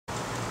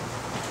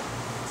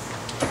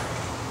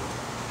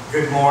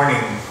Good morning.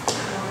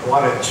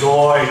 What a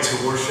joy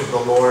to worship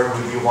the Lord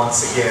with you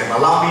once again.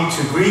 Allow me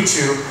to greet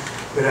you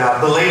with a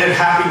belated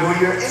Happy New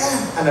Year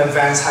and an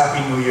advanced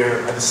Happy New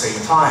Year at the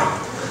same time.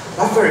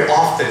 Not very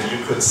often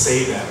you could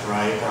say that,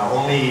 right?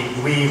 Only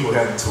we who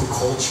have two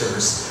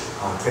cultures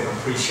can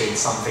appreciate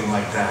something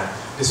like that.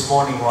 This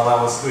morning while I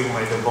was doing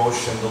my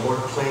devotion, the Lord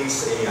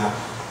placed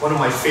one of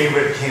my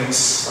favorite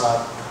hymns,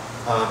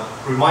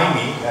 Remind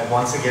Me, and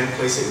once again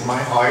place it in my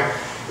heart.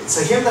 It's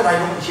a hymn that I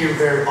don't hear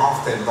very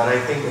often, but I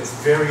think it's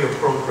very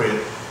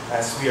appropriate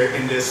as we are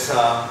in this,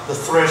 the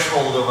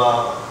threshold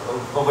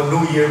of a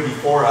new year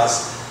before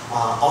us.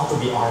 Ought to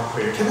be our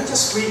prayer. Can I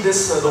just read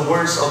this, the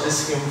words of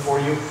this hymn for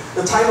you?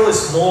 The title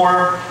is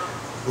More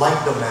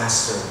Like the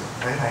Master.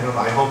 Right?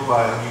 I hope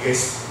you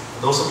guys,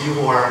 those of you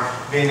who are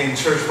been in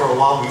church for a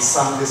while, we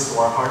sung this to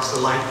our heart's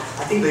delight.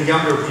 I think the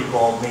younger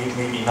people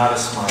maybe not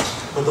as much,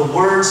 but the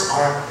words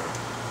are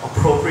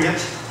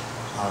appropriate,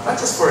 not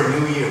just for a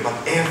new year, but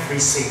every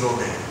single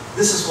day.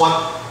 This is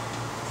what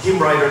hymn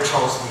writer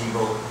Charles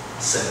Weigel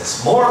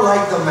says. More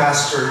like the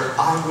Master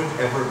I would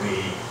ever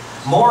be,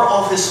 more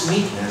of his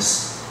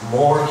meekness,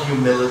 more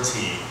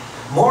humility,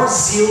 more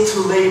zeal to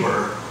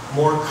labor,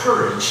 more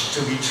courage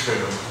to be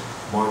true,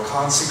 more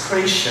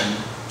consecration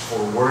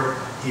for work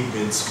he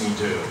bids me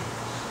do.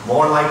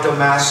 More like the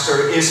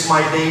Master is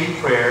my daily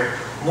prayer,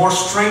 more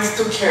strength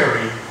to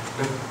carry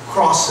the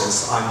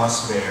crosses I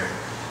must bear,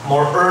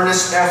 more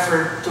earnest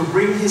effort to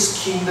bring his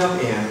kingdom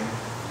in,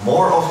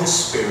 more of his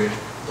spirit,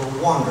 the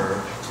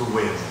wonder to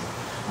win.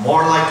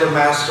 More like the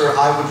Master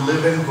I would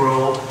live and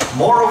grow,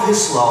 more of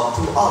his love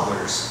to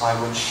others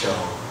I would show.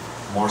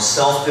 More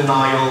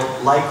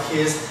self-denial like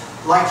his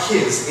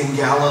in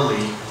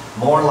Galilee,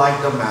 more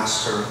like the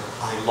Master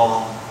I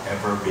long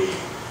ever be.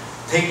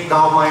 Take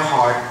thou my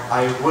heart,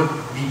 I would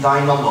be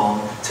thine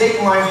alone. Take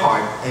my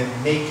heart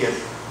and make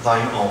it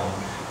thine own.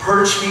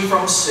 Purge me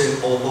from sin,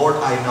 O Lord,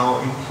 I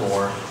now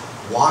implore.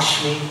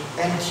 Wash me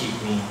and keep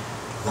me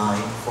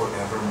thine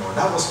forevermore.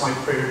 That was my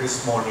prayer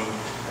this morning,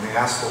 and I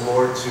ask the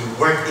Lord to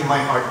work in my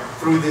heart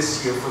through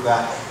this year for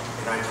that,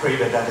 and I pray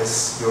that that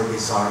is your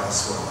desire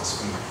as well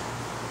as we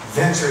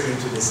venture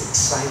into this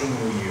exciting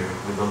new year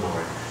with the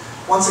Lord.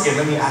 Once again,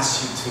 let me ask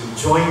you to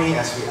join me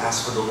as we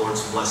ask for the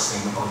Lord's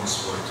blessing on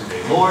His word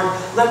today. Lord,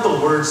 let the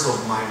words of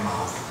my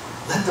mouth,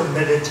 let the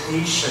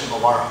meditation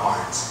of our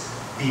hearts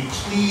be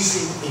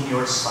pleasing in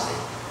your sight.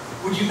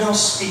 Would you now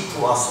speak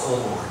to us, O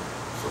Lord,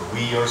 for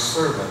we, your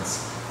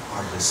servants,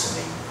 are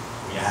listening.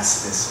 We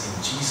ask this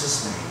in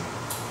Jesus' name.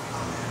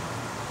 Amen.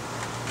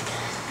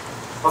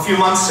 A few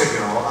months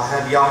ago, I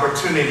had the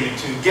opportunity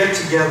to get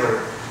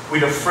together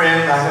with a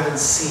friend I haven't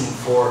seen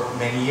for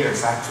many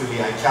years.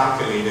 Actually, I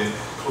calculated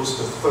close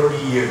to 30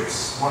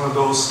 years. One of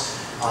those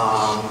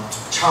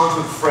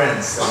childhood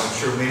friends that I'm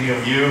sure many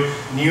of you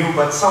knew,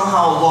 but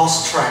somehow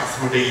lost track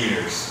through the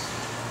years.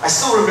 I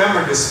still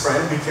remember this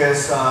friend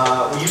because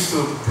we used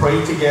to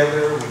pray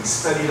together, we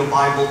studied the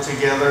Bible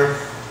together,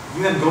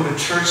 we even go to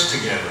church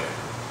together.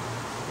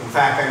 In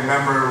fact, I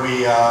remember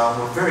we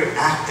were very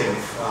active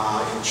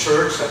in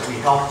church, that we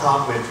helped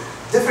out with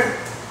different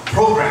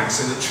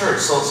programs in the church.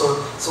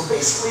 So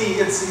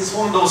basically, he's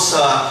one of those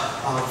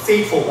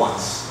faithful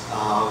ones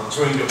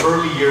during the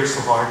early years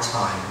of our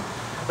time.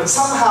 But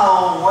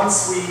somehow,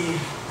 once we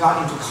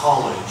got into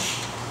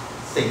college,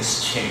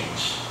 things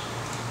changed.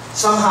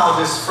 Somehow,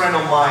 this friend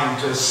of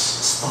mine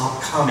just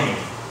stopped coming,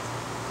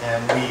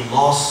 and we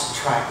lost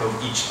track of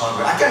each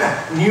other. I kind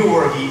of knew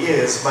where he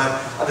is, but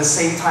at the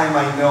same time,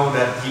 I know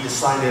that he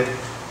decided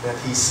that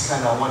he's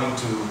kind of wanting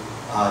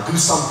to do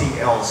something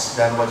else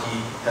than what he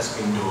has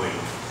been doing.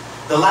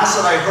 The last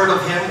that I heard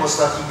of him was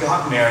that he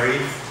got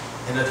married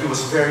and that he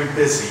was very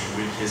busy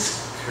with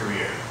his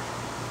career.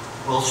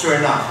 Well, sure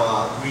enough,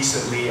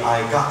 recently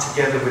I got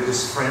together with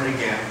this friend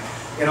again.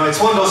 You know,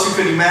 it's one of those you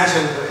could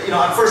imagine, you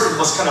know, at first it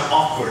was kind of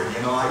awkward,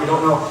 you know, you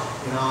don't know,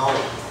 you know,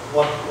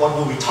 what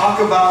will we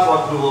talk about,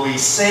 what will we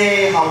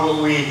say, how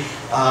will we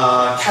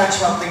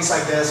catch up, things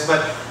like this.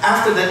 But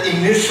after that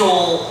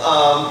initial,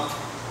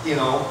 you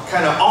know,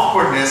 kind of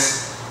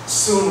awkwardness,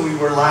 soon we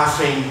were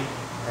laughing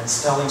and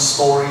telling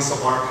stories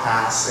of our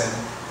past,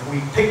 and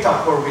we picked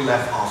up where we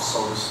left off,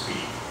 so to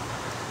speak.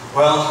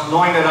 Well,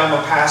 knowing that I'm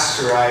a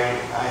pastor, I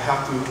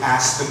have to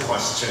ask the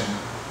question,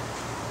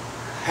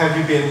 have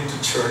you been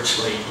to church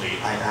lately?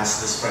 I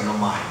asked this friend of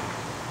mine.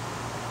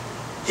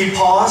 He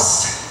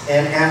paused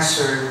and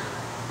answered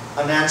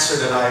an answer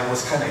that I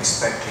was kind of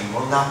expecting.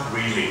 Well, not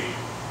really.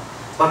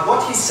 But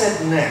what he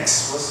said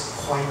next was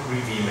quite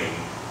revealing.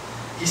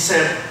 He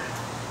said,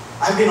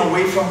 I've been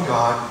away from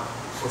God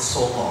for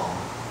so long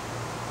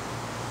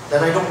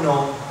that I don't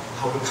know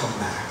how to come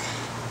back.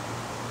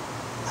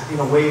 I've been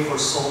away for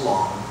so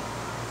long,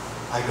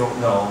 I don't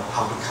know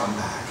how to come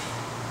back.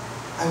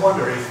 I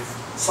wonder if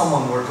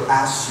someone were to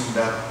ask you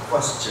that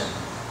question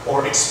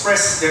or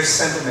express their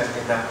sentiment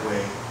in that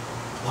way,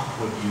 what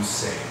would you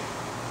say?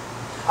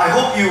 I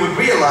hope you would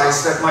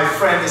realize that my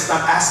friend is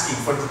not asking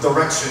for the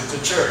direction to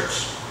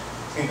church.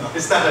 You know,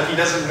 it's not that he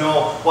doesn't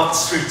know what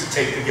street to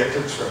take to get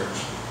to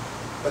church.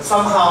 But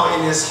somehow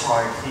in his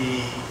heart,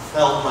 he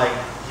felt like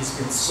he's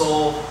been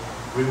so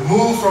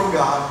removed from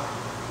God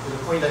to the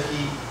point that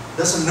he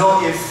doesn't know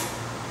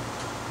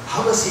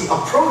how does he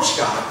approach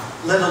God,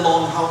 let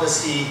alone how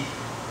does he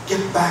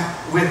get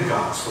back with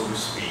God, so to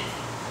speak.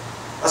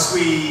 As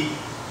we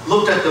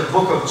looked at the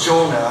book of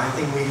Jonah, I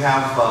think we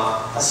have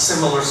a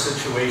similar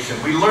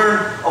situation. We learn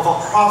of a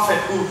prophet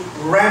who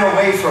ran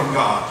away from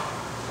God.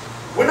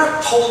 We're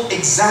not told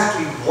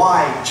exactly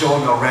why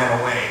Jonah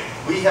ran away.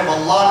 We have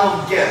a lot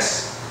of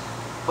guess,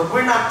 but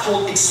we're not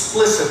told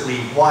explicitly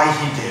why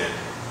he did.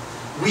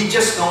 We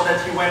just know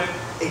that he went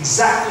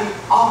exactly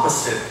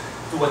opposite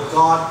to what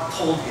God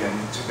told him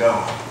to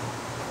go.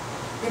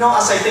 You know,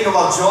 as I think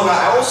about Jonah,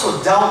 I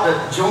also doubt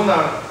that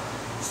Jonah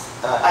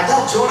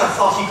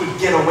thought he could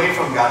get away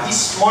from God. He's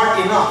smart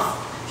enough.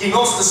 He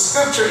knows the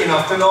scripture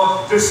enough to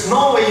know there's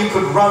no way you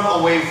could run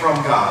away from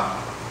God.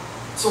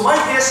 So my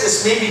guess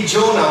is maybe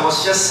Jonah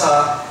was just,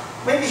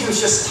 maybe he was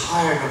just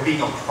tired of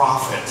being a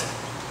prophet.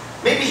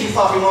 Maybe he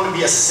thought he wanted to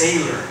be a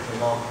sailor, you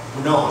know,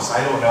 who knows,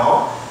 I don't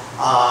know,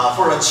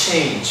 for a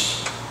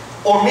change.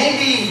 Or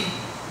maybe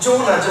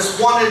Jonah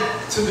just wanted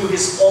to do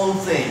his own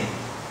thing,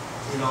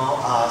 you know,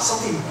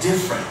 something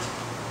different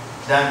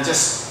than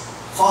just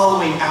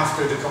following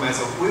after the commands.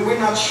 We're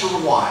not sure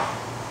why.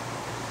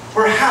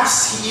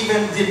 Perhaps he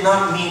even did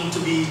not mean to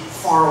be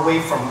far away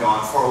from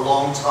God for a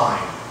long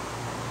time.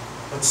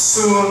 But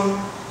soon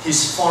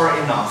he's far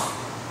enough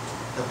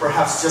that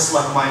perhaps just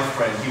like my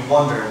friend, he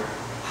wondered,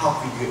 how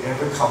could you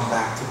ever come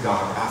back to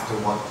God after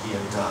what he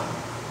had done?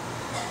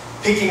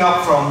 Picking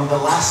up from the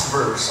last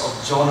verse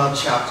of Jonah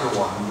chapter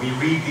 1, we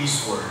read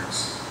these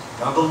words.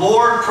 Now the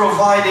Lord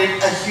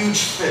provided a huge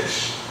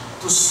fish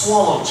to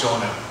swallow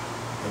Jonah.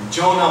 And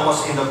Jonah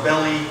was in the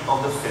belly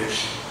of the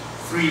fish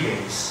 3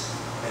 days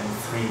and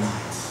 3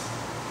 nights.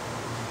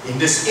 In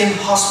this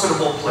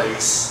inhospitable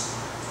place,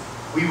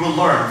 we will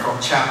learn from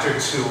chapter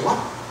 2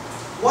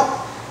 what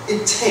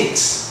it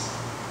takes.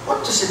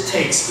 What does it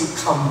take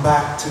to come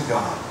back to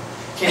God?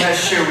 Can I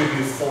share with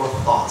you 4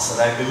 thoughts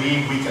that I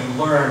believe we can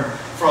learn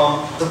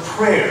from the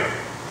prayer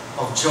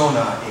of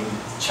Jonah in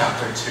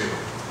chapter 2.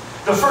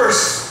 The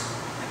first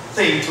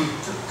thing to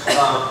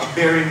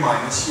bear in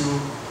mind as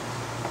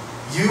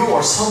you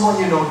or someone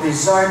you know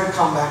desire to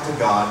come back to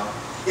God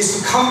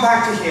is to come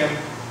back to Him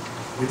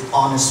with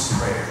honest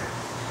prayer.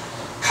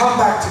 Come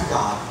back to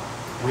God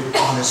with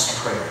honest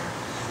prayer.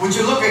 Would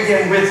you look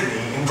again with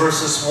me in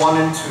verses 1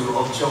 and 2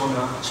 of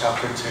Jonah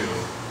chapter 2?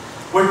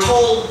 We're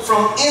told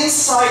from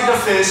inside the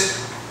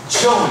fish,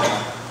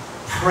 Jonah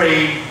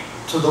prayed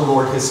to the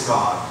Lord his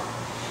God.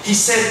 He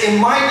said, in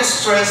my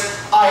distress,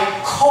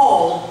 I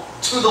called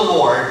to the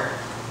Lord,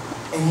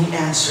 and He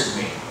answered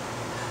me.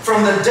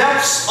 From the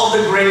depths of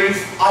the grave,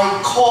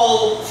 I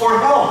called for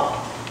help,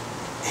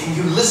 and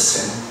You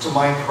listened to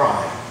my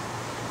cry.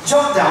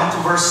 Jump down to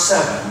verse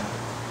 7,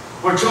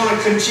 where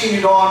Jonah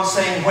continued on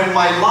saying, when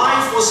my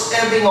life was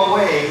ebbing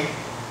away,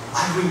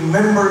 I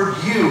remembered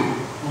You,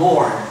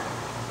 Lord,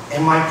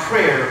 and my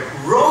prayer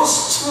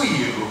rose to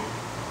You,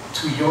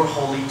 to Your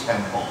holy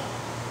temple.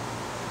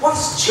 What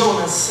is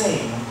Jonah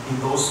saying in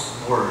those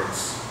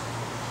words?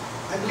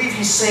 I believe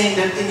he's saying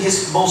that in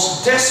his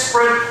most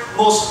desperate,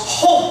 most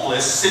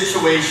hopeless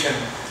situation,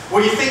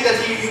 where you think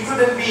that you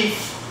couldn't be,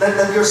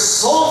 that you're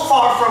so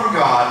far from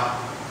God,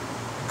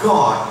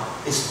 God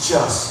is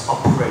just a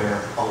prayer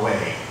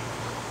away.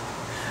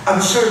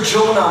 I'm sure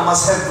Jonah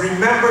must have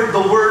remembered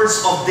the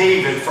words of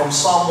David from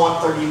Psalm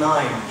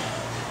 139,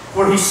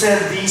 where he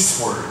said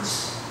these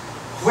words,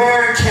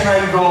 where can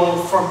I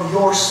go from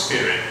Your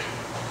Spirit?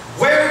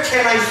 Where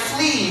can I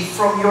flee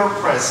from Your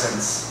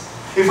presence?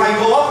 If I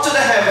go up to the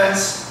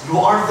heavens, You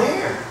are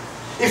there.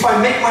 If I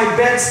make my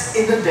beds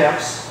in the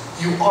depths,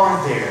 You are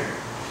there.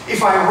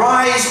 If I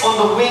rise on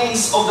the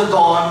wings of the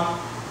dawn,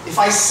 if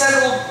I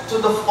settle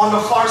on the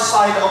far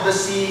side of the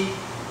sea,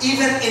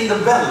 even in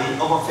the belly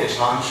of a fish.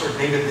 Now, I'm sure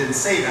David didn't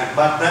say that,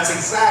 but that's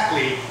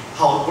exactly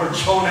where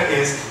Jonah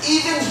is.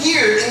 Even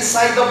here,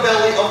 inside the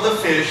belly of the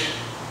fish,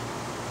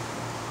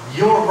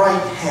 Your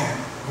right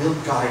hand will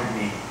guide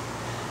me.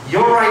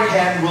 Your right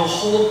hand will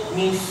hold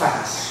me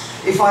fast.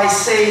 If I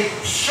say,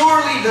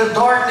 surely the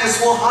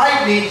darkness will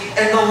hide me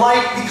and the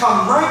light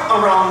become night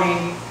around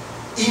me,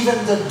 even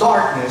the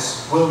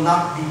darkness will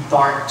not be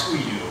dark to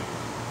You.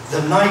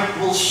 The night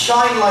will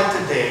shine like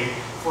the day,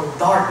 for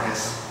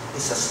darkness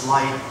is as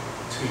light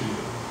to You.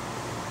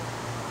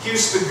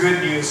 Here's the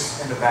good news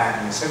and the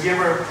bad news. Have you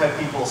ever had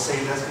people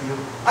say that to you?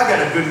 I got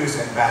a good news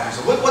and bad news.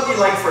 What do you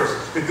like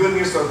first? The good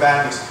news or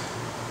bad news?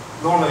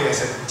 Normally I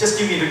said, just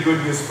give me the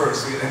good news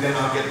first, and then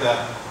I'll get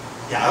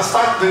I'll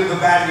start the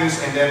bad news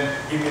and then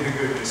give me the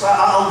good news. So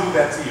I'll do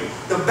that to you.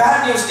 The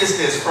bad news is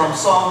this, from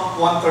Psalm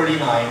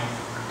 139.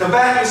 The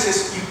bad news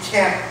is you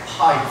can't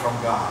hide from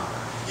God.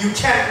 You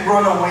can't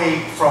run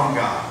away from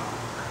God.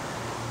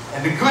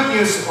 And the good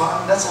news,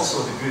 well, that's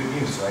also the good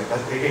news, right?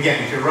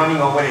 Again, if you're running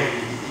away,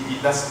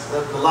 that's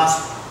the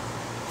last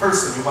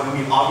person you want to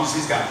meet, obviously,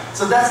 is God.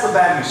 So that's the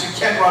bad news. You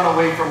can't run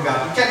away from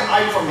God. You can't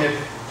hide from Him.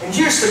 And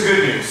here's the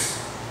good news.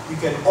 You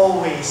can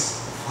always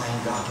find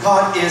God.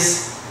 God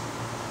is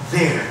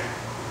there.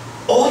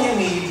 All you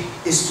need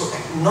is to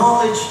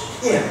acknowledge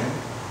Him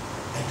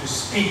and to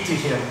speak to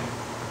Him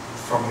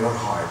from your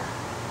heart,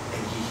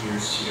 and He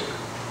hears you.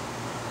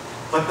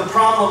 But the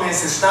problem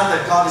is, it's not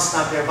that God is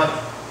not there, but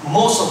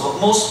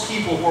most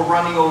people who are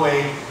running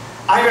away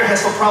either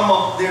has a problem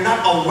of they're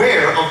not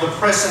aware of the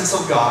presence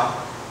of God,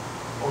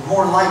 or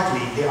more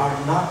likely, they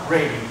are not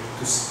ready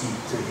to speak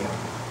to Him.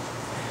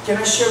 Can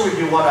I share with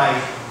you what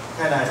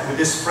with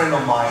this friend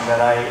of mine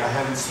that I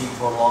haven't seen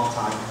for a long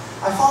time?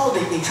 I followed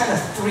a kind of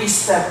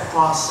 3-step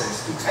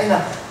process to kind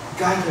of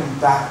guide him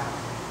back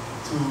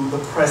to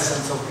the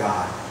presence of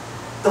God.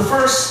 The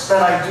first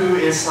that I do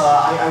is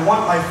I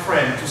want my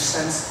friend to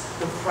sense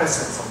the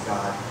presence of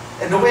God.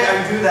 And the way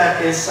I do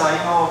that is,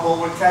 while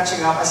we're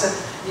catching up, I said,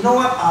 you know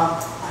what, I'd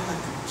like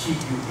to keep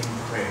you in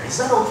prayer. Is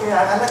that okay?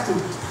 I'd like to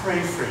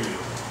pray for you.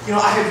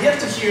 I have yet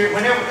to hear,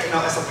 whenever,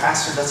 as a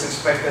pastor, that's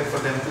expected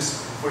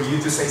for you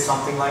to say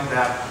something like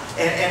that.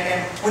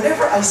 And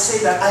whenever I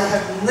say that, I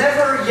have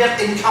never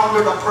yet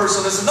encountered a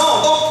person that says,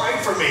 no, don't pray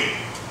for me.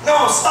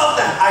 No, stop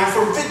that. I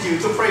forbid you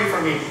to pray for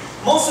me.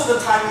 Most of the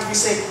time, if you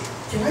say,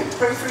 can I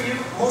pray for you?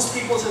 Most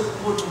people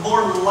would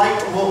more than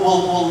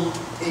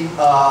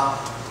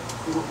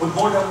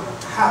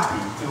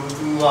happy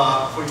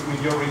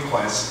with your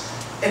request.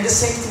 And the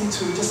same thing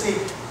too, just say,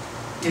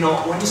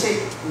 when you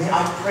say, may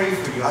I pray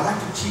for you? I'd like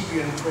to keep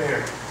you in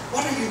prayer.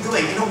 What are you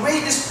doing? In a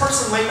way, this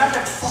person might not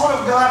have thought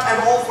of God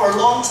at all for a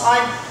long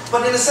time,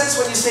 but in a sense,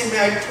 when you say, may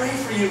I pray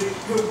for you,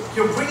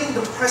 you're bringing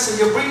the presence,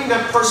 you're bringing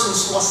that person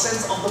to a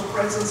sense of the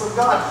presence of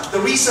God.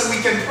 The reason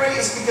we can pray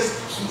is because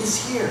He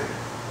is here.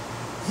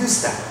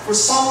 Use that. For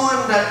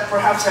someone that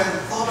perhaps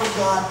haven't thought of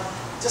God,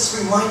 just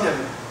remind them,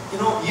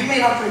 you may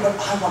not pray, but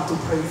I want to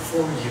pray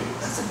for you.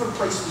 That's a good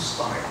place to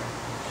start.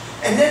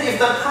 And then if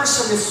that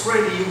person is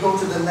ready, you go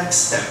to the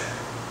next step.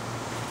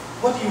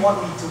 What do you want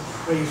me to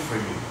pray for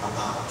you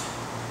about?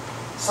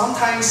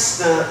 Sometimes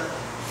the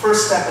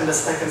first step and the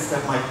second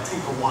step might take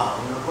a while.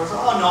 Of course,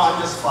 oh no,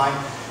 I'm just fine.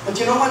 But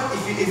you know what?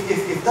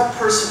 If that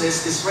person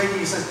is ready,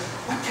 he says,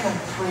 what can I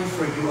pray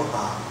for you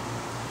about?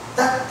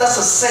 That's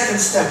a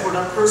second step where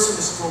that person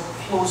is so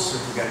closer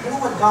to God. You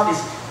know what? God is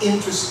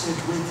interested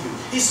with you.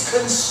 He's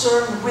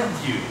concerned with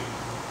you.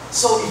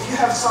 So if you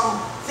have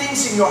some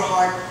things in your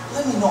heart,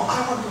 let me know.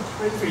 I want to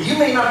pray for you. You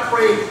may not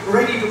pray,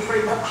 ready to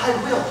pray, but I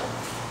will.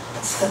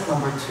 That's step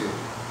number 2.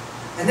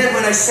 And then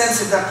when I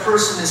sense if that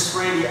person is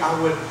ready, I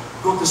would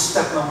go to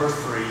step number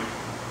 3.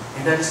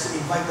 And that is to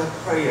invite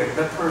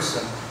that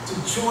person to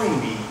join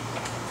me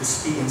to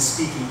speak in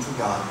speaking to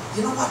God.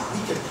 You know what?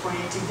 We can pray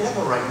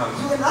together right now.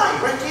 You and I,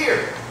 right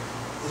here.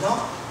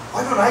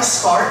 Why don't I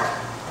start?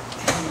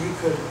 And you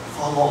could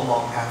follow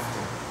along after.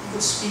 You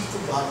could speak to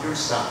God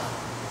yourself.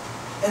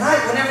 And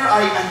whenever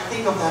I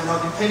think of that now,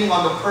 depending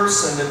on the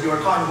person that you are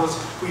talking about,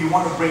 who you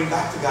want to bring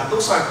back to God,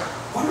 those are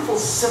wonderful,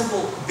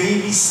 simple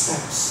baby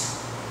steps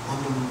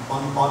on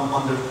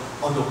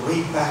the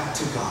way back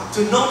to God.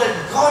 To know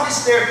that God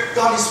is there,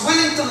 God is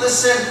willing to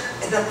listen,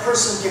 and that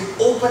person can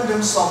open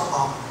themselves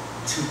up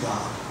to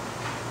God.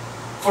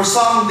 For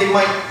some, they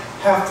might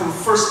have to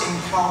first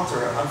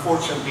encounter,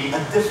 unfortunately, a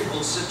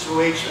difficult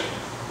situation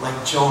like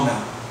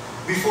Jonah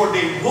before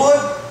they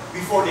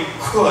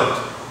could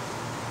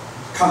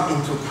come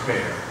into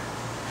prayer.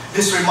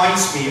 This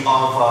reminds me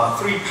of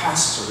 3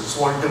 pastors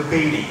who are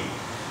debating.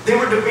 They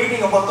were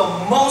debating about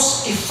the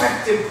most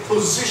effective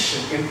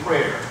position in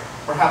prayer.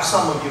 Perhaps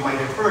some of you might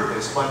have heard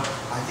this, but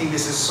I think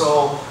this is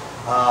so,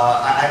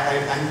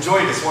 I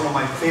enjoy this, one of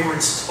my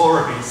favorite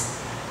stories.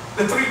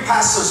 The 3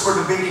 pastors were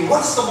debating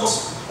what is the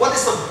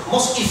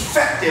most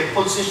effective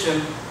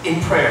position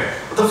in prayer.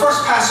 The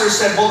first pastor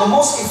said, well, the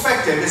most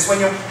effective is when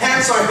your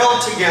hands are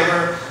held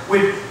together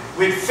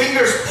with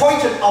fingers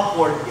pointed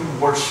upward in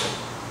worship.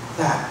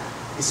 That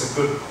is a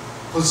good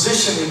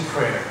position in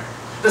prayer.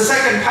 The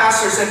second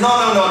pastor said, no.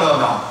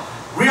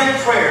 Real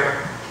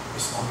prayer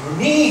is on your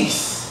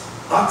knees.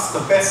 That's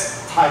the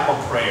best type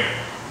of prayer.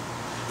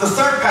 The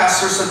third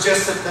pastor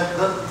suggested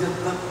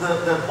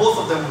that both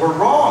of them were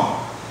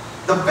wrong.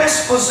 The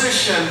best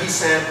position, he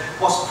said,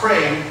 was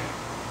praying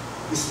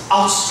is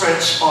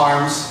outstretched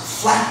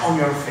arms, flat on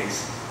your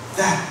face.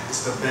 That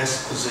is the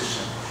best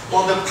position.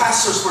 While the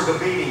pastors were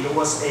debating, there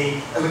was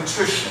an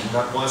electrician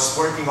that was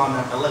working on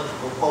an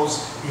electrical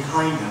post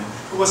behind them,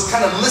 who was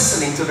kind of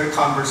listening to their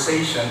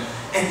conversation,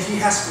 and he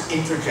has to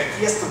interject.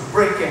 He has to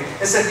break in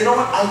and said, you know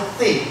what, I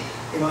think,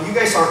 you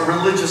guys are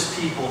religious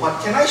people,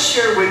 but can I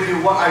share with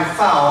you what I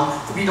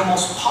found to be the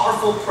most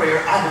powerful prayer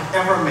I have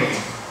ever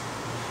made?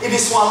 It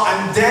is while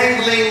I'm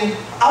dangling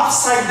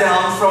upside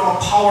down from a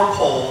power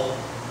pole,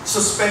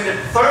 suspended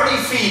 30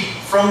 feet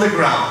from the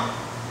ground.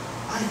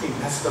 I think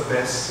that's the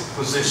best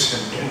position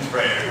in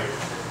prayer.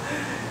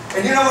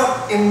 And you know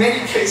what? In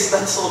many cases,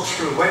 that's so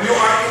true. When you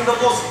are in the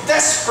most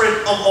desperate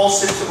of all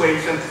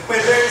situations, when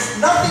there is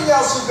nothing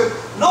else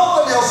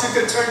no one else you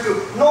could turn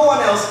to, no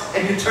one else,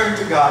 and you turn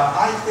to God,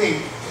 I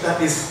think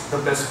that is the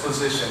best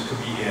position to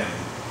be in.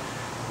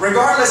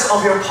 Regardless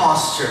of your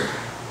posture,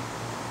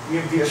 we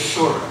have the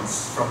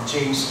assurance from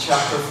James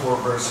chapter 4,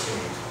 verse 8.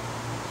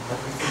 that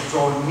if we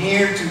draw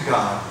near to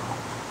God,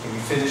 can you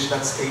finish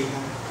that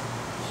statement?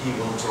 He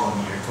will draw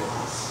near to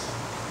us.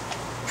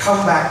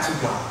 Come back to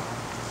God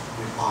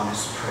with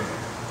honest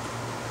prayer.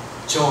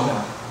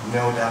 Jonah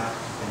knew that,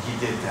 and he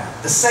did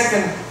that. The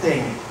second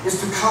thing is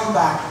to come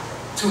back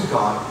to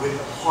God with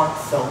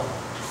heartfelt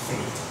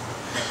faith.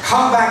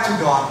 Come back to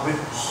God with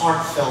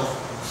heartfelt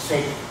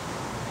faith.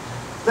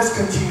 Let's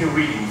continue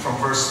reading from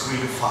verse 3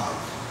 to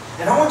 5.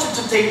 And I want you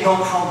to take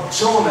note how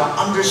Jonah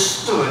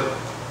understood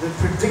the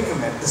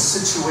predicament, the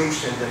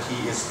situation that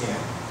he is in.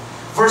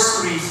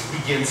 Verse 3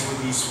 begins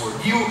with these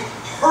words. You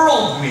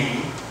hurled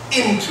me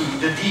into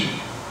the deep,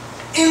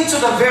 into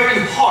the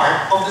very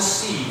heart of the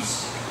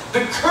seas.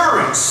 The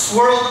currents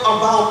swirled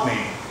about me.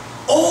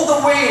 All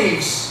the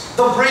waves,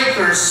 the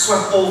breakers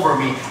swept over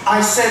me.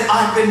 I said,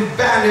 I've been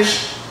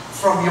banished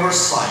from your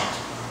sight.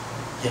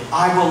 Yet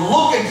I will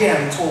look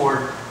again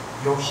toward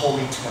your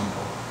holy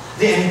temple.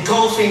 The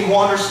engulfing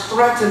waters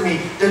threatened me.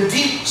 The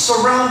deep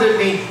surrounded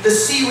me. The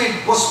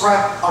seaweed was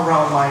wrapped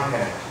around my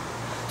head.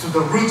 To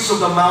the roots of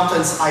the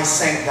mountains I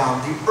sank down.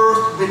 The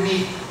earth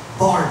beneath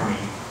barred me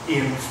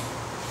in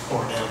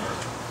forever.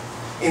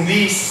 In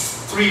these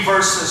 3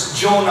 verses,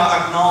 Jonah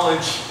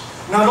acknowledged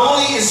not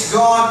only is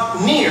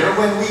God near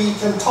when we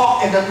can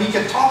talk and that we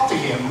can talk to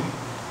Him,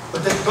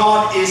 but that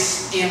God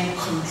is in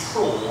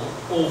control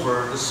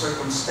over the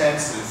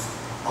circumstances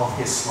of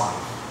his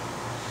life.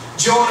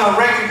 Jonah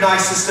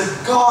recognizes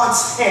that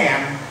God's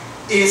hand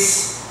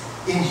is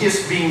in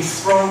his being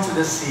thrown to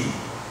the sea.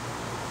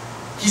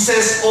 He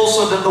says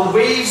also that the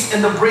waves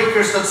and the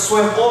breakers that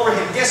swept over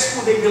him, guess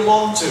who they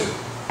belong to?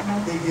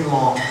 They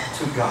belong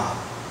to God.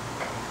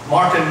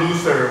 Martin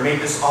Luther made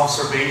this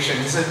observation.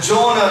 He said,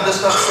 Jonah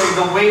does not say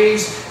the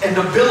waves and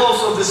the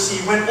billows of the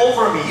sea went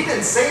over me. He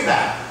didn't say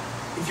that.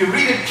 If you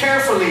read it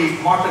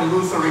carefully, Martin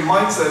Luther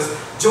reminds us,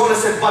 Jonah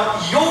said,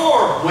 but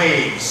your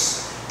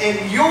waves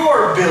and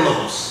your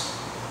billows.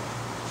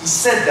 He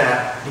said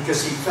that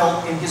because he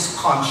felt in his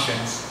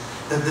conscience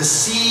that the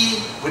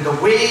sea with the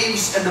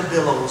waves and the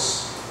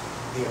billows,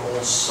 they are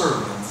all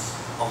servants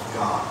of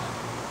God.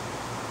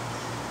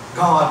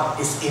 God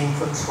is in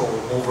control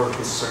over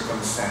his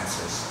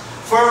circumstances.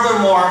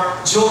 Furthermore,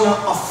 Jonah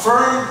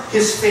affirmed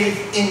his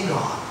faith in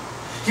God.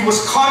 He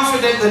was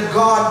confident that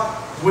God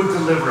would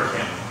deliver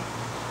him.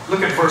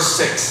 Look at verse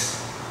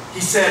 6. He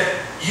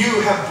said,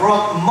 you have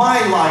brought my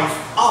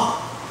life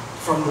up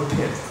from the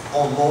pit,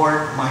 O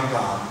Lord my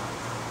God.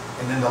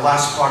 And then the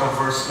last part of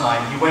verse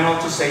 9, he went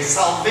on to say,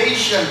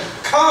 salvation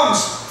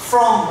comes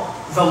from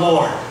the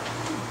Lord.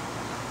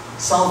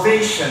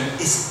 Salvation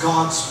is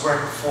God's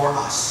work for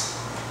us.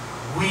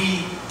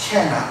 We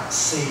cannot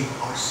save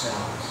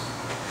ourselves.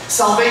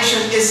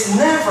 Salvation is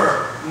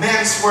never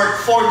man's work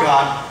for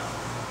God,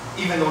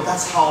 even though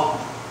that's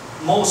how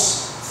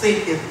most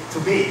think it to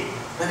be.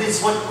 That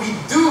is what we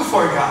do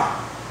for God.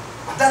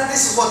 But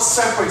this is what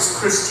separates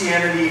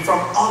Christianity from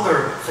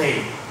other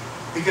faith.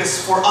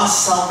 Because for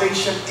us,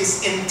 salvation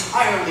is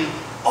entirely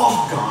of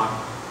God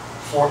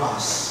for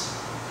us.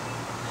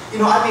 You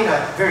know, I made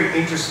a very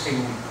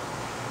interesting,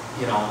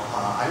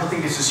 I don't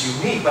think this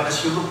is unique, but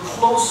as you look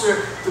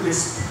closer to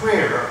this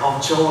prayer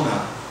of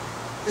Jonah,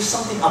 there's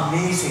something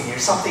amazing here,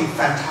 something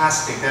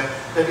fantastic that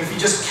if you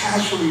just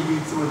casually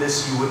read through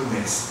this, you would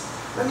miss.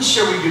 Let me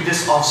share with you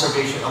this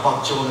observation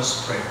about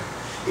Jonah's prayer.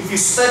 If you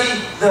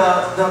study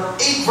the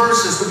 8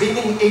 verses, the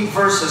beginning 8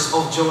 verses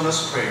of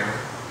Jonah's prayer,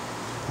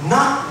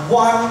 not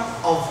one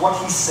of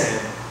what he said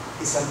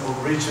is an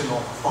original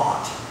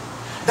thought.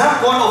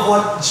 Not one of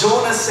what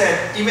Jonah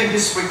said, even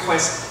his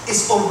request,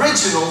 is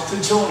original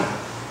to Jonah.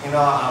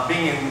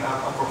 Being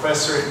a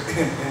professor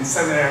in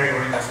seminary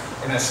or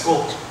in a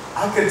school,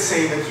 I could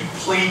say that he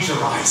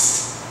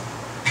plagiarized,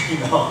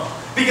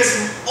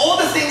 because all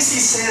the things he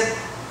said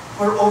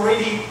were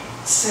already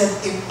said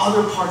in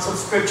other parts of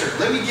Scripture.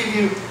 Let me give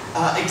you,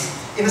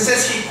 in a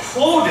sense, he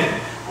quoted,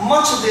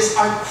 much of this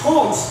are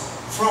quotes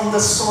from the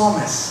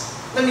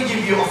psalmist. Let me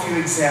give you a few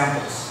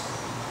examples.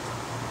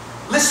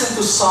 Listen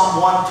to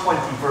Psalm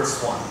 120,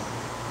 verse 1.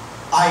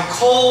 I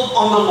called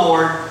on the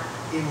Lord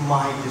in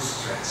my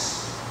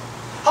distress.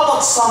 How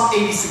about Psalm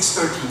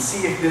 86:13?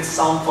 See if this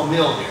sounds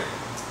familiar.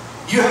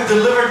 You have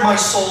delivered my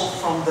soul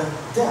from the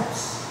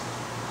depths.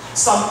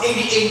 Psalm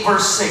 88,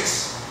 verse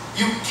 6.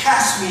 You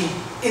cast me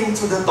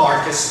into the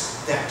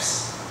darkest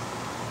depths.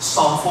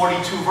 Psalm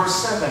 42, verse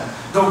 7.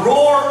 The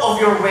roar of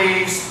your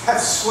waves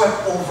has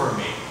swept over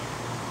me.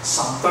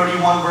 Psalm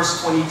 31,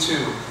 verse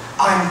 22.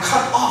 I am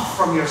cut off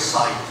from your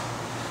sight.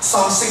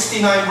 Psalm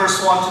 69,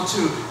 verse 1 to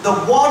 2.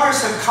 The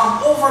waters have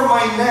come over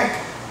my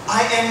neck.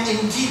 I am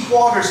in deep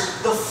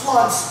waters. The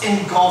floods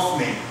engulf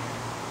me.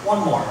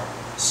 One more.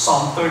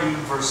 Psalm 30,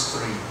 verse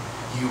 3.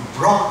 You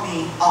brought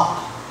me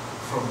up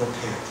from the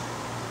pit.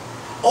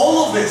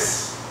 All of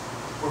this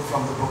were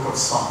from the book of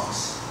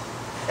Psalms.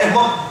 And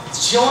what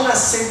Jonah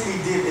simply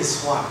did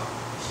is what?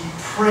 He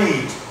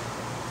prayed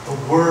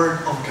the word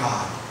of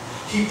God.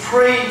 He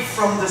prayed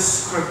from the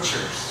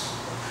Scriptures.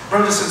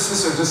 Brothers and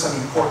sisters, this is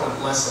an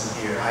important lesson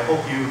here. I hope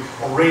you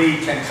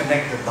already can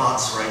connect the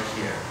dots right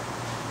here.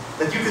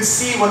 that you could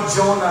see what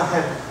Jonah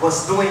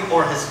was doing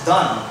or has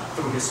done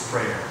through his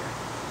prayer.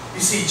 You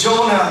see,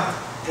 Jonah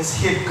has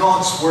hid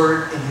God's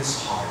word in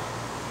his heart.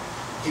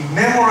 He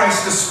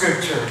memorized the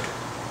scripture,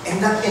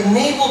 and that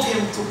enabled him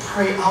to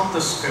pray out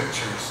the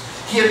scriptures.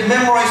 He had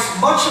memorized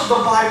much of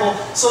the Bible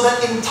so that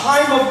in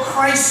time of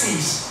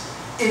crises,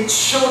 it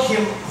showed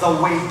him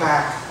the way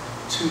back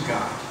to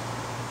God.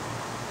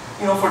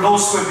 You know, for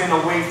those who have been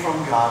away from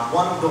God,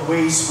 one of the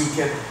ways we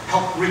can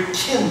help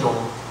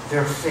rekindle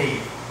their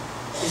faith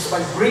is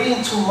by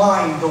bringing to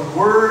mind the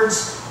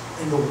words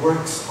and the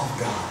works of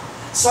God.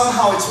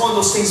 Somehow it's one of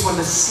those things when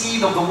the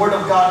seed of the Word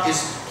of God is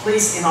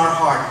placed in our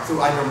heart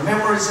through either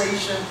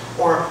memorization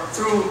or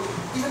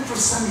even through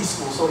Sunday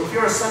school. So if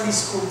you're a Sunday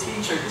school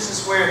teacher, this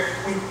is where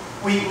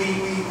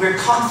we're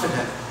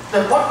confident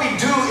that what we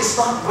do is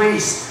not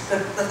waste.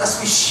 That as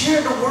we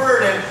share the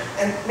Word,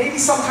 and maybe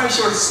sometimes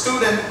you're a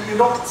student, it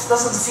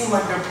doesn't seem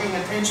like you're paying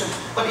attention,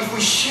 but if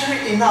we share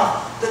it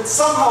enough, that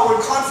somehow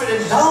we're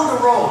confident down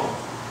the road,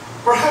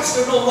 perhaps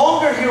they're no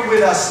longer here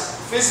with us,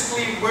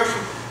 physically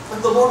worship,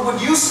 but the Lord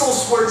would use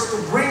those words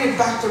to bring it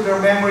back to their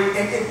memory,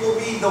 and it will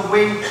be the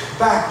way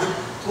back.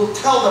 It will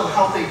tell them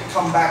how they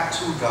come back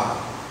to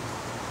God.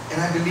 And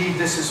I believe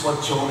this is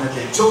what Jonah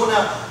did.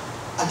 Jonah,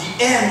 at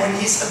the end, when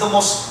he's at the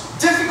most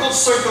difficult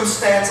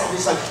circumstance of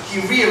his life, he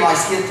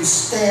realized he had to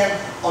stand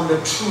on the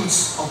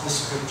truths of the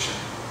Scripture.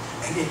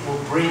 And it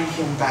will bring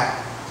him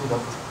back to the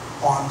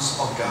arms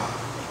of God.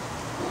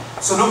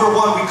 So number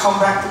one, we come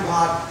back to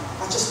God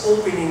by just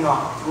opening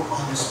up through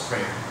honest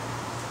prayer.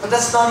 But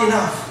that's not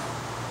enough.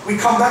 We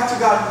come back to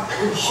God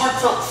with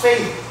heartfelt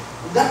faith.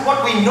 That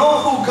what we know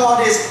who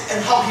God is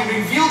and how He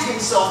revealed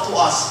Himself to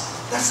us.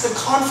 That's the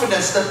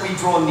confidence that we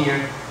draw near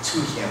to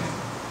Him.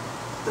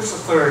 There's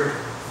a third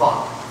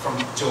thought from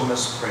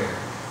Jonah's prayer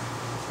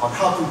on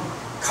how to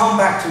come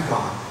back to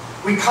God.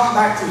 We come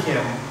back to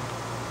Him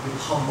with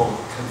humble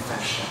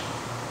confession.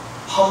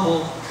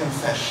 Humble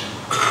confession.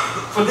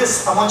 For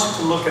this, I want you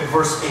to look at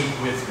verse 8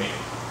 with me.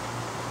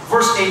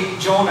 Verse 8,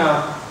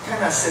 Jonah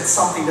kind of said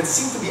something that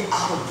seemed to be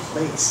out of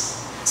place.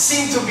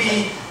 Seemed to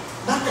be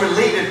not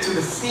related to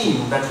the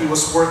theme that he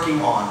was working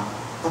on.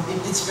 But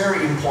it's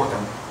very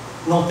important.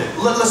 Note it.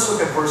 Let's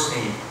look at verse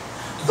 8.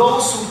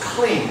 Those who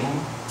cling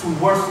to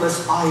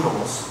worthless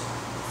idols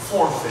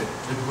forfeit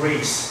the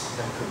grace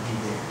that could be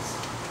theirs.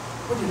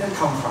 Where did that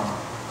come from?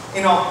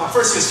 You know, at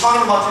first he's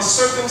talking about his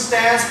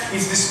circumstance,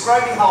 he's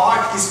describing how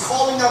hard, he's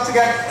calling out to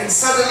God, and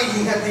suddenly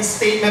he had this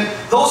statement,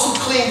 those who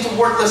cling to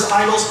worthless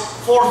idols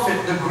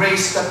forfeit the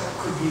grace that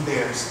could be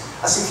theirs.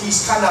 As if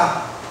he's kind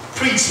of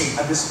preaching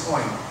at this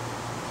point.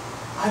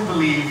 I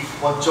believe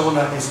what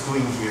Jonah is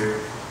doing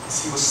here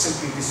is he was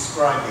simply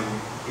describing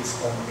his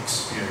own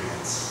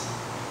experience.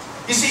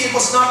 You see, it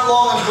was not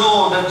long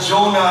ago that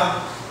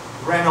Jonah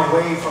ran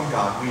away from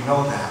God. We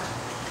know that.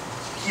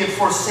 He had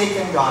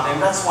forsaken God,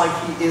 and that's why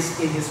he is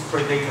in his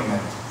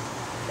predicament.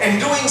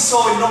 And doing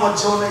so, you know what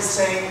Jonah is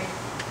saying?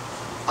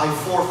 I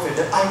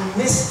forfeited. I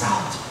missed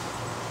out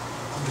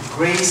on the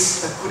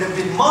grace that could have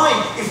been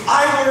mine if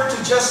I were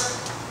to just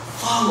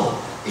follow,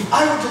 if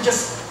I were to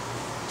just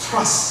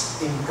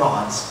trust in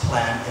God's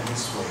plan and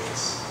His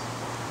ways.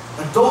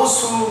 But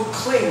those who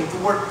cling to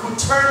work, who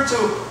turn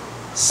to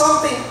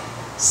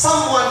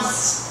someone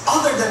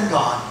other than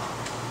God,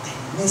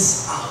 they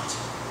miss out.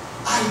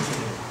 I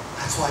did it.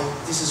 That's why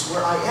this is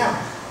where I am.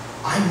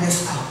 I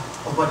missed out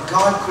on what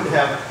God could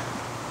have,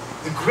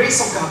 the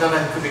grace of God that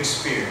I could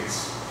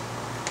experience.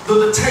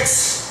 Though the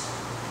text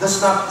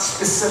does not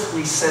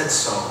specifically say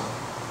so,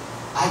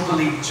 I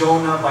believe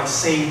Jonah, by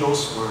saying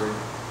those words,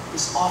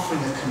 is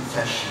offering a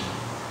confession.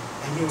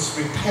 And he was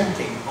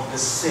repenting of the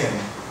sin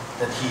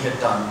that he had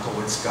done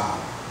towards God.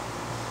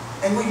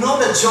 And we know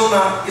that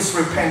Jonah is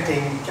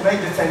repenting. Can I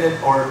defend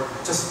it or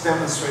just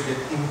demonstrate it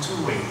in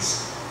two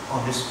ways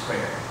on this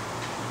prayer?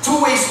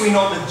 Two ways we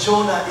know that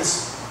Jonah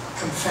is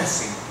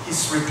confessing.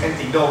 He's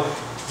repenting. Though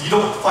you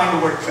don't find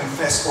the word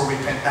confess or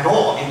repent at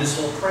all in this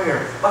whole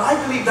prayer. But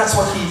I believe that's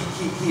what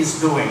he is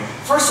doing.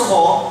 First of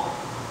all,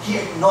 he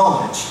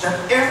acknowledged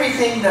that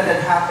everything that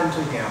had happened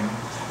to him,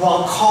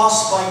 while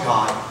caused by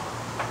God,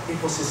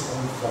 it was his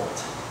own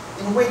fault.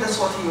 In a way, that's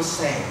what he was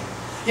saying.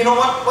 You know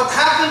what? What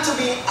happened to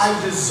me, I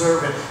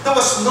deserve it. There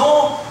was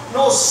no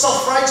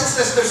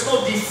self-righteousness. There's no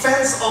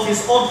defense of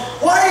his own.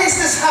 Why is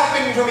this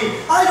happening to me?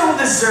 I don't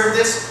deserve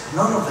this.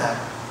 None of that.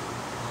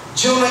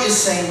 Jonah is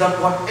saying that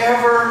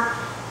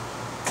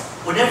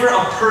whenever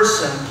a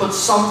person puts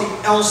something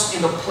else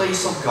in the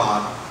place of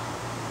God,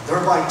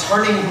 thereby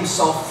turning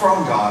himself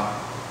from God,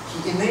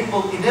 he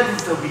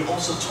inevitably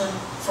also turned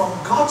from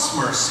God's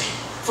mercy,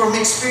 from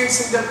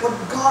experiencing that what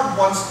God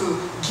wants to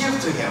give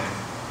to him.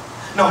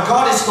 Now,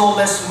 God is no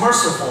less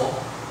merciful,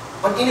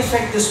 but in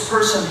effect, this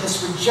person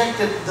has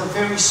rejected the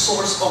very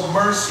source of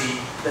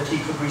mercy that he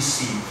could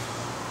receive.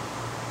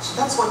 So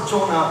that's what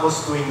Jonah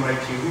was doing right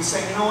here. He's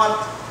saying, you know what?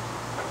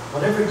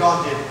 Whatever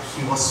God did,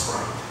 He was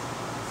right.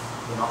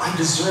 You know, I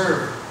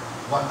deserve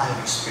what I've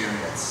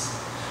experienced.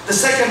 The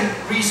second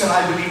reason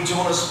I believe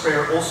Jonah's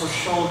prayer also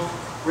showed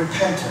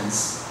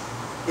repentance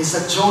is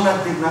that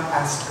Jonah did not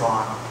ask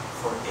God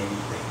for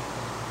anything.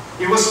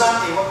 It was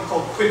not a what we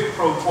call quid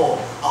pro quo.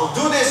 I'll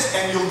do this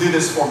and you'll do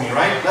this for me,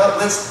 right?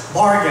 Let's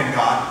bargain,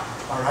 God.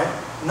 All right?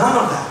 None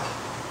of that.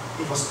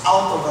 It was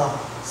out of a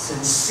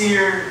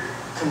sincere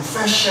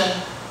confession.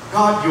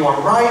 God, you are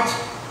right.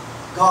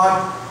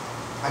 God,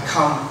 I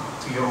come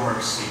to your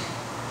mercy.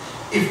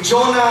 If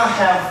Jonah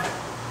have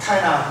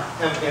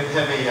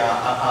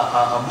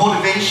a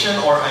motivation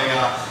or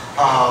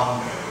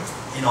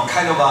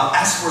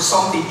ask for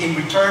something in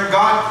return,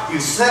 God, you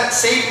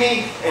save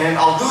me and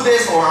I'll do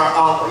this, or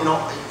I'll,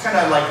 kind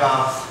of like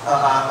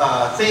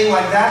a thing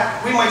like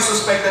that, we might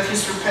suspect that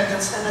his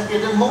repentance had a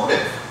hidden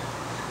motive.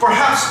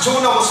 Perhaps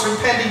Jonah was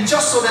repenting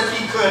just so that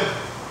he could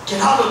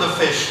get out of the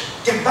fish,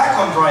 get back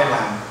on dry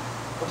land.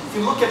 But if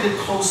you look at it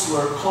closely,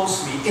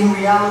 in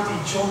reality,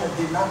 Jonah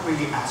did not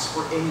really ask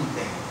for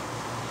anything.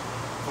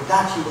 For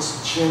that, he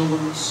was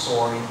genuinely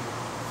sorry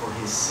for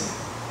his sin.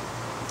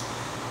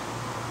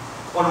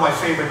 One of my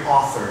favorite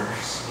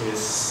authors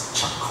is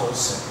Chuck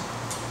Colson.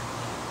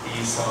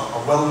 He's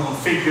a well-known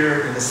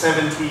figure in the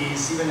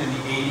 70s, even in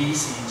the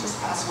 80s. He just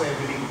passed away, I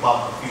believe,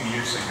 about a few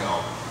years ago.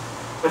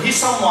 But he's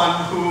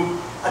someone who,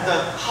 at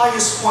the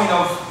highest point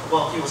of,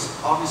 well, he was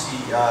obviously,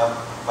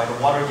 by the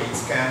Watergate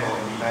scandal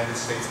in the United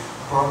States,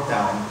 brought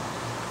down.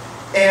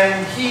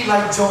 And he,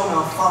 like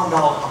Jonah, found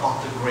out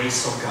about the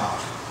grace of God.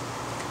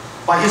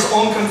 By his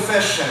own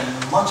confession,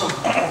 much of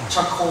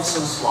Chuck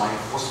Colson's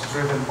life was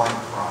driven by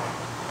pride.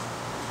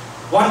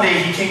 One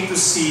day he came to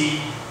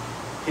see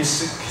his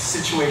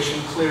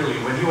situation clearly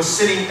when he was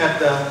sitting at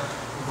the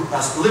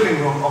living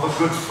room of a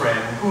good friend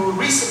who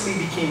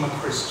recently became a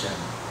Christian.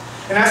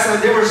 And as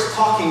they were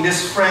talking,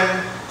 this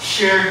friend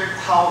shared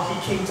how he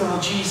came to know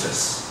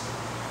Jesus.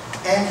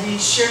 And he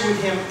shared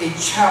with him a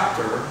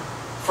chapter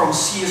from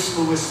C.S.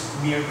 Lewis'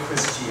 Mere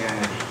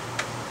Christianity.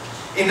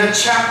 In the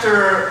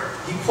chapter,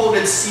 he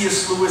quoted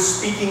C.S. Lewis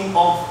speaking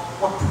of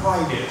what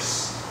pride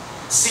is.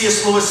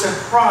 C.S. Lewis said,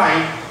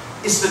 pride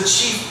is the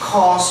chief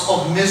cause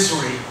of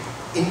misery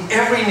in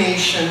every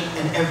nation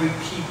and every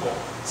people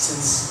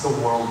since the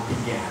world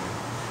began.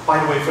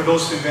 By the way, for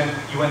those who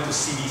went to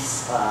see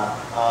these, the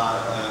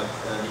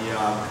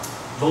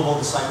Global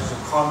Discipleship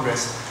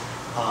Congress,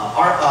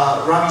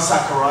 Ravi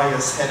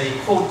Zacharias had a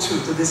quote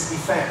to this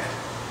effect.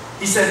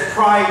 He said,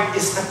 pride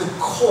is at the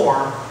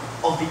core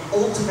of the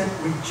ultimate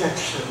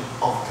rejection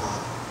of God.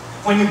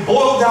 When you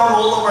boil down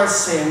all of our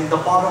sin, the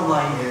bottom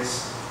line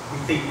is we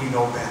think we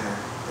know better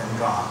than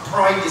God.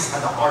 Pride is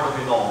at the heart of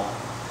it all.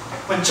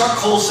 When Chuck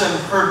Colson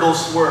heard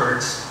those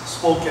words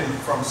spoken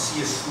from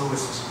C.S.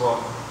 Lewis's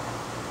book,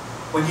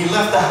 when he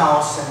left the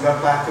house and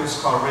got back to his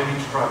car ready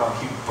to drive out,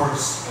 he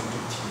burst into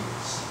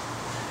tears.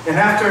 And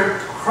after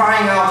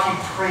crying out, he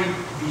prayed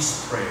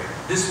this prayer.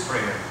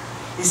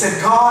 He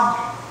said, God,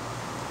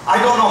 I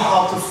don't know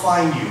how to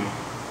find you,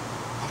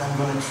 but I'm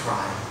going to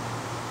try.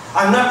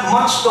 I'm not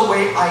much the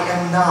way I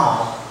am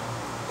now,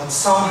 but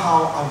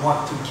somehow I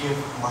want to give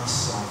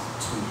myself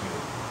to you.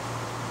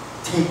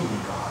 Take me,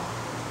 God.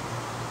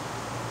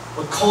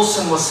 What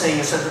Colson was saying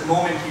is at the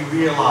moment he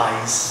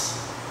realized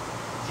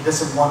he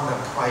doesn't want that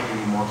pride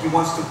anymore. He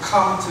wants to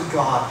come to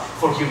God,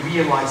 for he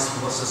realized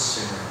he was a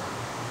sinner.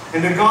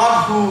 And the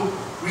God who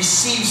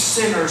receives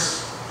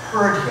sinners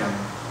heard him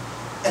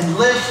and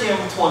led him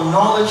to a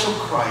knowledge of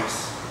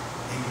Christ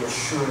and the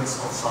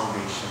assurance of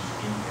salvation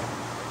in him.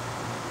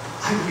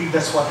 I believe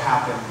that's what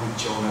happened with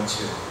Jonah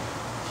too.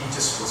 He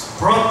just was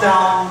brought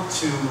down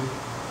to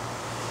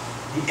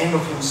the end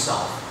of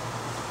himself.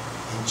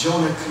 And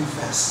Jonah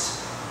confessed.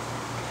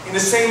 In the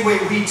same way,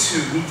 we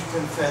too need to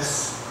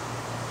confess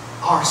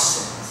our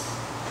sins.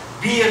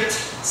 Be it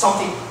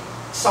something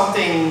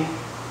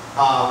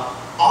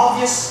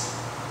obvious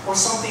or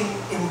something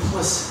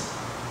implicit.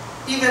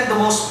 Even the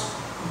most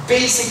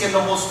basic and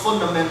the most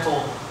fundamental,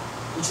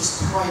 which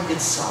is pride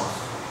itself.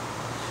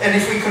 And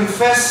if we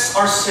confess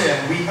our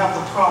sin, we have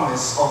the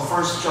promise of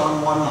 1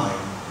 John 1:9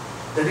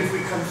 that if we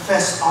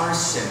confess our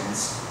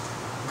sins,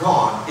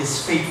 God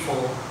is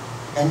faithful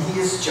and He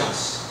is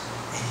just,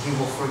 and He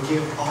will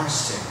forgive our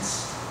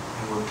sins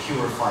and will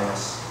purify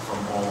us from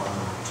all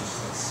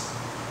unrighteousness.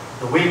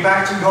 The way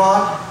back to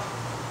God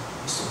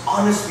is to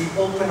honestly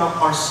open up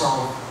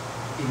ourselves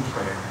in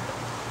prayer,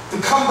 to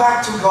come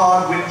back to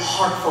God with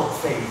heartfelt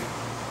faith,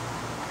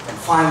 and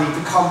finally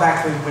to come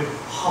back to Him with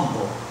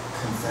humble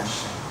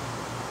confession.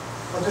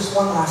 But there's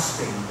one last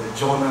thing that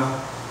Jonah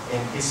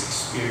and his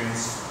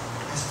experience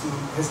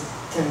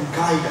can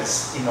guide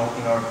us in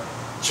our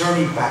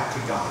journey back to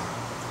God.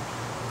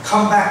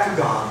 Come back to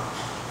God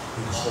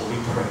with holy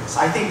praise.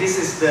 I think this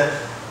is the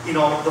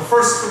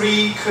first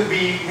three could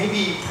be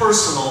maybe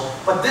personal,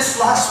 but this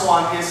last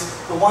one is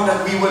the one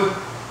that we would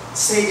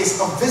say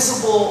is a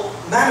visible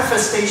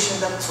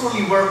manifestation that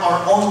truly we're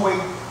on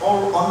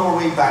our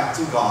way back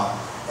to God,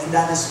 and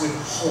that is with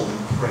holy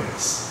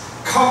praise.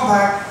 Come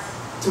back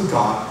to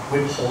God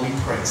with holy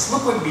praise.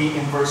 Look with me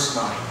in verse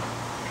 9.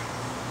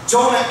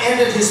 Jonah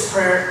ended his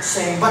prayer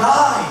saying, "But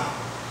I,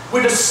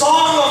 with a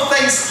song of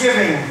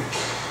thanksgiving,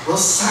 will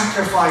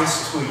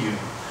sacrifice to you.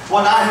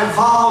 What I have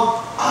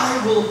vowed, I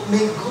will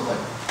make good.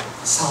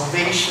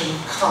 salvation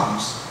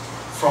comes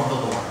from the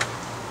Lord.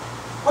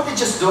 What did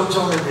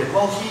Jonah did?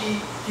 Well, he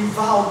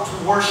vowed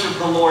to worship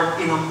the Lord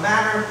in a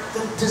manner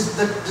that is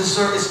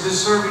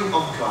deserving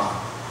of God.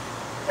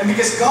 And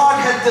because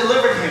God had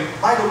delivered him,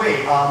 by the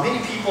way,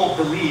 many people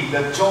believe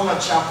that Jonah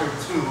chapter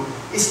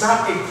 2 is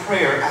not a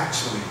prayer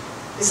actually.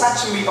 It's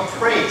actually a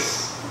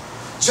praise.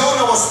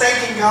 Jonah was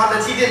thanking God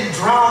that he didn't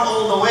drown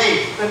all the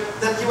way.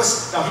 That he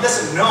was, now he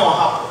doesn't know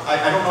how,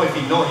 I don't know if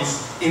he knows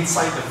he's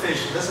inside the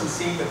fish. It doesn't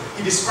seem that,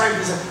 he described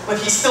it, but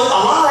he's still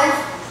alive.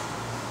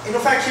 And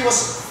in fact, he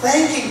was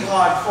thanking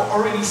God for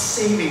already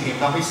saving him.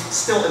 Now he's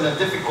still in a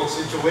difficult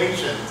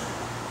situation,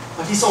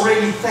 but he's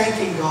already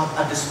thanking God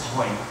at this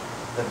point.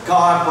 That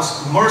God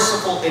was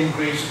merciful and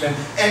gracious,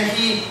 and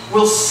he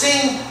will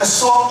sing a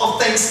song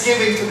of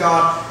thanksgiving to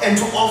God and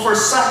to offer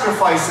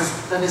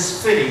sacrifices that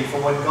is fitting for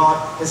what God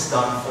has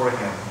done for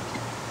him.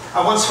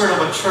 I once heard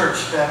of a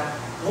church that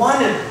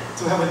wanted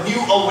to have a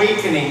new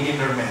awakening in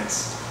their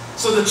midst.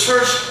 So the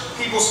church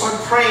people start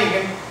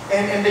praying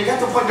and they get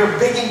to the point they're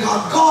begging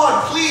God,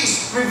 God,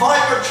 please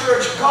revive our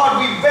church. God,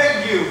 we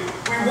beg you.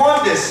 We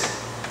want this.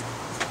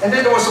 And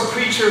then there was a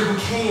preacher who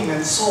came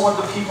and saw what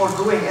the people are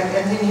doing,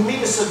 and he made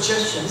a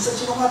suggestion. He said,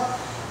 you know what?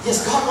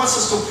 Yes, God wants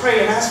us to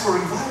pray and ask for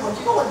revival.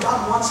 You know what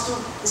God wants to?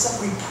 Is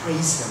that we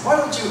praise Him. Why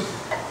don't you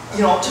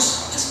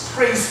just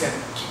praise Him.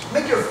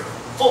 Make your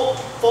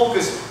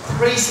focus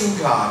praising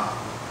God.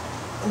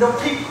 And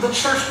the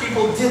church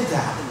people did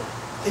that.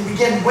 They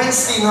began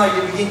Wednesday night,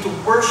 they began to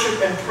worship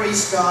and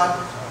praise God.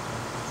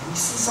 And we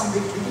see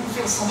something, we can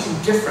feel something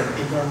different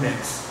in their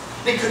midst.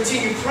 They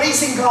continue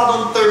praising God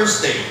on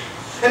Thursday.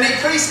 And they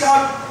praise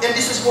God, and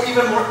this is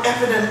even more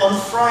evident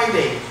on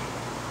Friday.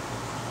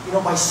 You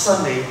know, by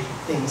Sunday,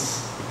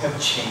 things have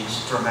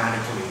changed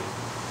dramatically.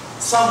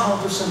 Somehow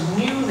there's a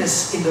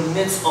newness in the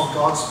midst of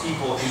God's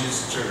people in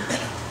this church.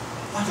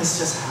 What has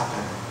just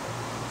happened?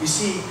 You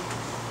see,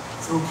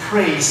 through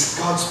praise,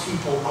 God's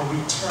people are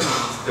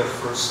returning to their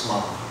first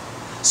love.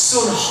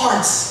 Soon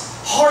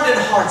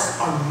hardened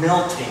hearts are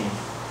melting.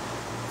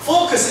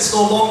 Focus is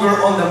no longer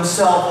on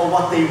themselves or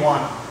what they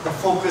want. The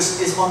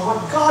focus is on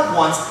what God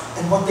wants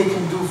and what they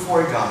can do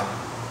for God.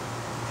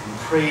 And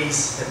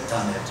praise had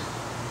done it.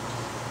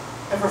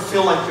 Ever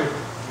feel like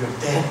you're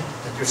dead?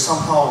 That you're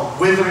somehow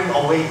withering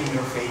away in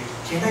your faith?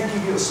 Can I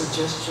give you a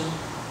suggestion?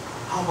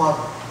 How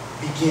about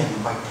begin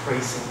by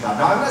praising God?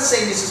 Now, I'm not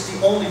saying this is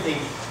the only thing,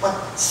 but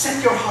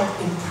set your heart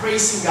in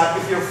praising God.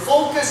 If your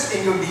focus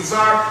and your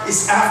desire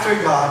is after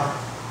God,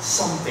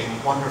 something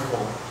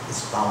wonderful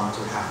is bound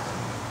to happen.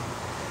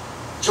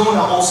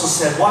 Jonah also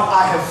said, what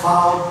I have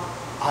vowed,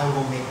 I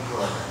will make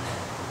good.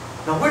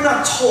 Now, we're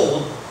not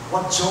told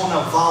what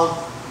Jonah vowed,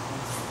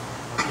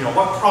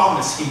 what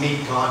promise he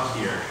made God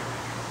here.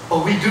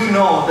 But we do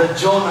know that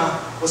Jonah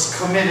was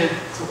committed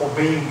to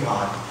obeying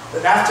God.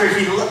 That after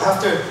he got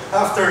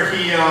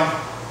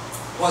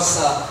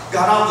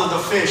out of the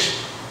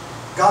fish,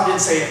 God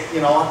didn't say,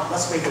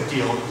 let's make a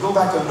deal. Go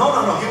back to,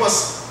 no. He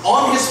was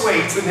on his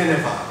way to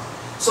Nineveh.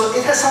 So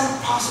it has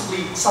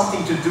possibly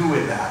something to do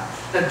with that.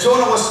 That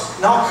Jonah was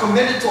now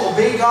committed to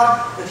obey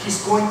God, that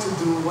he's going to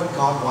do what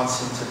God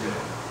wants him to do.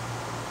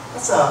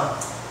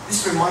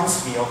 This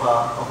reminds me of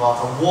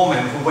a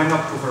woman who went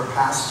up to her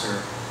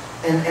pastor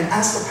and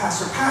asked the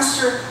pastor,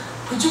 Pastor,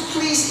 could you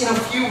please in a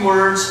few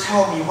words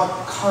tell me what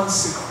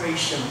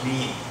consecration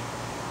means?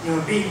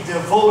 Being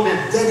devoted,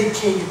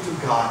 dedicated to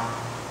God.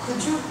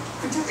 Could you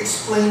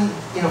explain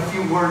in a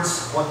few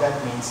words what that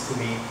means to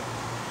me?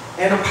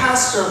 And a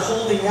pastor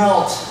holding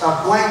out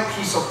a blank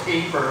piece of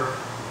paper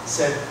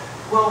said,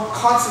 well,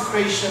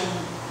 consecration,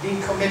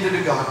 being committed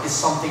to God, is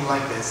something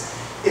like this.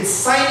 It's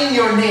signing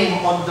your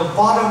name on the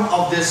bottom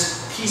of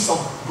this piece of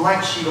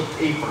blank sheet of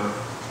paper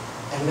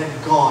and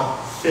let God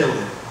fill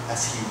it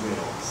as He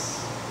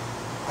wills.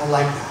 I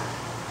like that.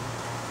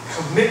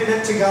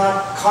 Commitment to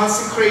God,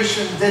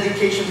 consecration,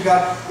 dedication to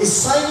God is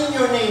signing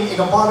your name in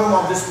the bottom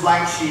of this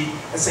blank sheet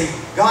and say,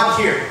 God,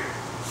 here,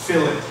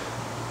 fill it.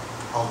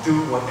 I'll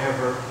do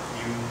whatever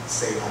you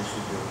say I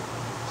should do.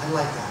 I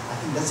like that. I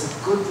think that's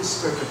a good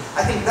description.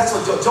 I think that's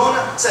what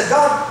Jonah said.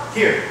 God,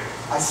 here,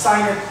 I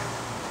sign it.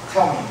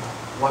 Tell me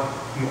what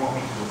you want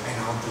me to do, and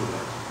I'll do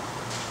it.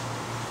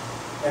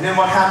 And then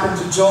what happened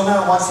to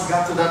Jonah once he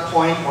got to that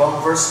point?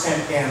 Well, verse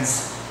 10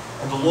 ends.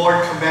 And the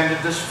Lord commanded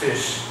this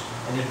fish,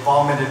 and it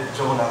vomited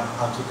Jonah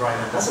onto dry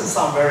land. Doesn't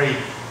sound very,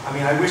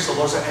 I wish the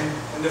Lord said,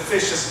 and the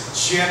fish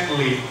just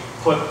gently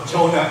put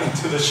Jonah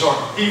into the shore.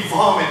 He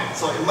vomited.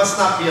 So it must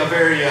not be a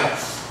very,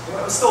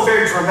 still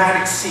very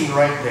dramatic scene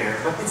right there.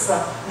 But it's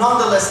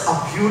nonetheless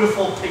a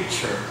beautiful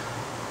picture.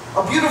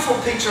 A beautiful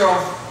picture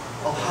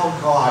of how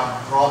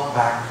God brought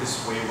back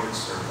His wayward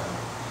servant.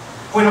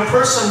 When a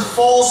person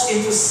falls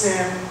into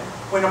sin,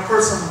 when a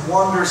person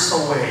wanders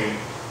away,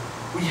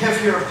 we have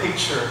here a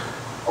picture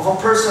of a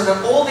person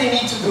that all they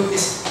need to do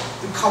is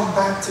to come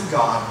back to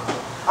God.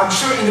 I'm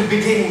sure in the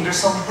beginning there's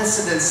some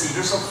hesitancy,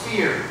 there's some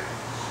fear.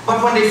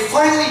 But when they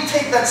finally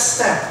take that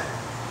step,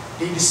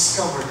 they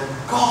discover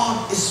that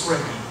God is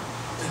ready,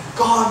 that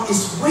God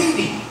is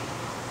waiting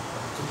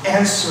to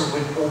answer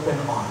with open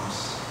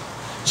arms.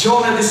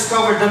 Jonah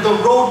discovered that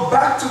the road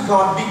back to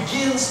God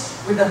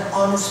begins with an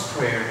honest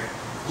prayer.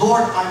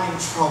 Lord, I'm in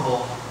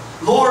trouble.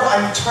 Lord,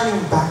 I'm turning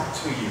back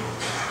to you.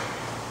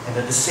 And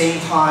at the same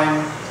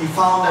time, he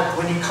found that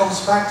when he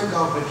comes back to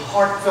God with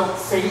heartfelt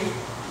faith,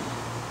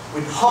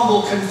 with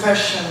humble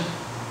confession,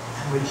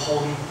 and with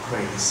holy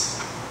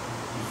praise,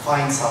 he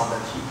finds out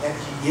that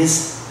he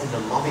is in the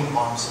loving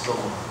arms of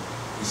the Lord.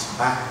 He's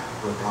back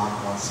where God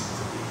wants him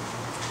to be.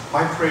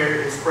 My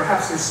prayer is,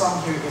 perhaps there's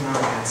some here in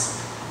our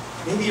midst.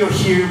 Maybe you're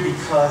here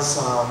because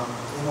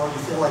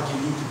you feel like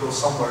you need to go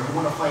somewhere. You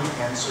want to find an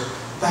answer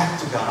back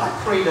to God. I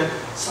pray that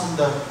some of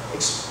the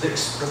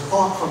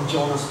thought from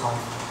Jonah's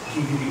life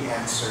give you the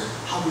answer,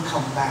 how to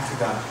come back to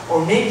God.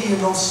 Or maybe you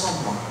know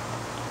someone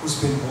who's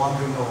been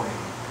wandering away.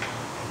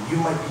 And you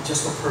might be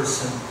just a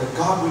person that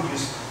God would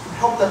use to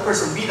help that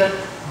person, be that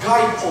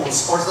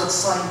guidepost or that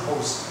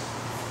signpost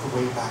the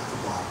way back to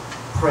God.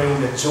 Praying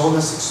that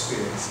Jonah's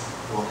experience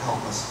will help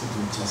us to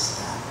do just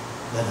that.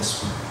 Let us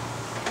pray.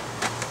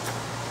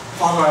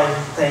 Father, I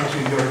thank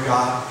you, you're a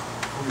God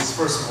who is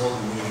first of all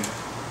near,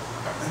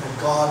 and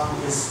a God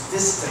who is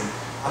distant,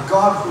 a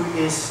God who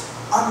is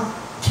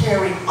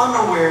uncaring,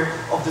 unaware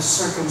of the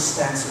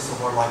circumstances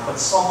of our life, but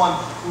someone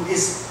who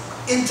is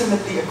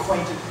intimately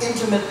acquainted,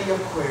 intimately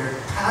aware,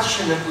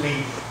 passionately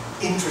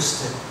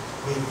interested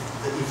with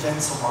the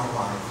events of our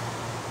life.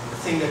 And the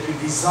thing that you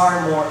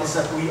desire more is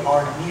that we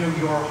are near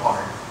your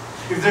heart.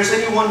 If there's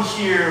anyone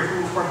here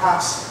who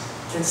perhaps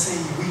can say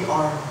we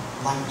are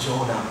like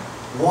Jonah,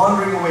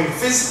 wandering away.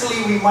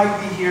 Physically we might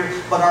be here,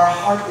 but our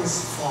heart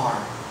is far.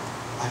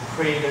 I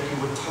pray that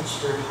you would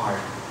touch their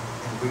heart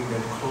and bring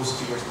them close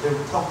to yours.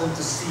 Help them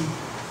to see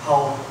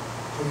how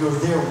you're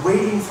there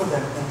waiting for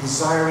them and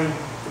desiring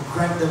to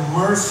grant them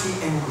mercy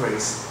and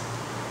grace.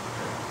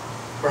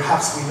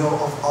 Perhaps we know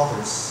of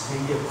others,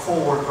 maybe a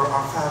co-worker,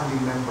 our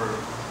family member,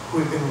 who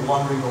have been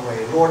wandering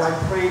away. Lord, I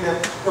pray that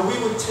we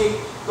would take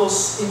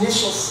those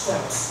initial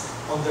steps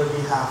on their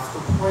behalf to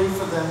pray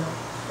for them.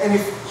 And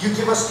if you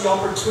give us the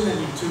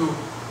opportunity to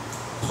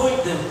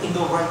point them in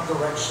the right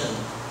direction,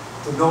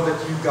 to know that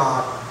you,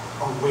 God,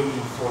 are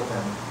waiting for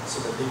them so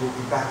that they will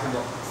be back in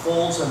the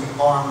folds and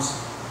the arms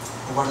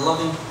of our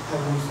loving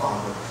Heavenly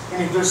Father.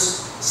 And if there's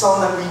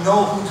some that we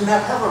know who do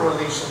not have a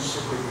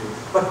relationship with you,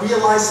 but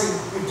realizing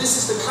if this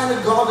is the kind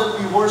of God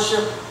that we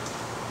worship,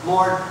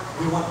 Lord,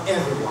 we want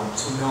everyone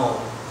to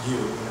know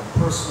you in a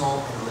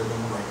personal and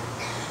living way.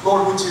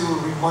 Lord, would you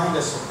remind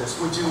us of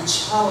this? Would you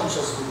challenge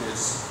us with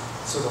this?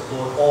 So that,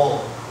 Lord,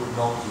 all would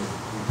know you.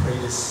 We pray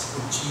this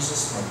in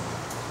Jesus' name.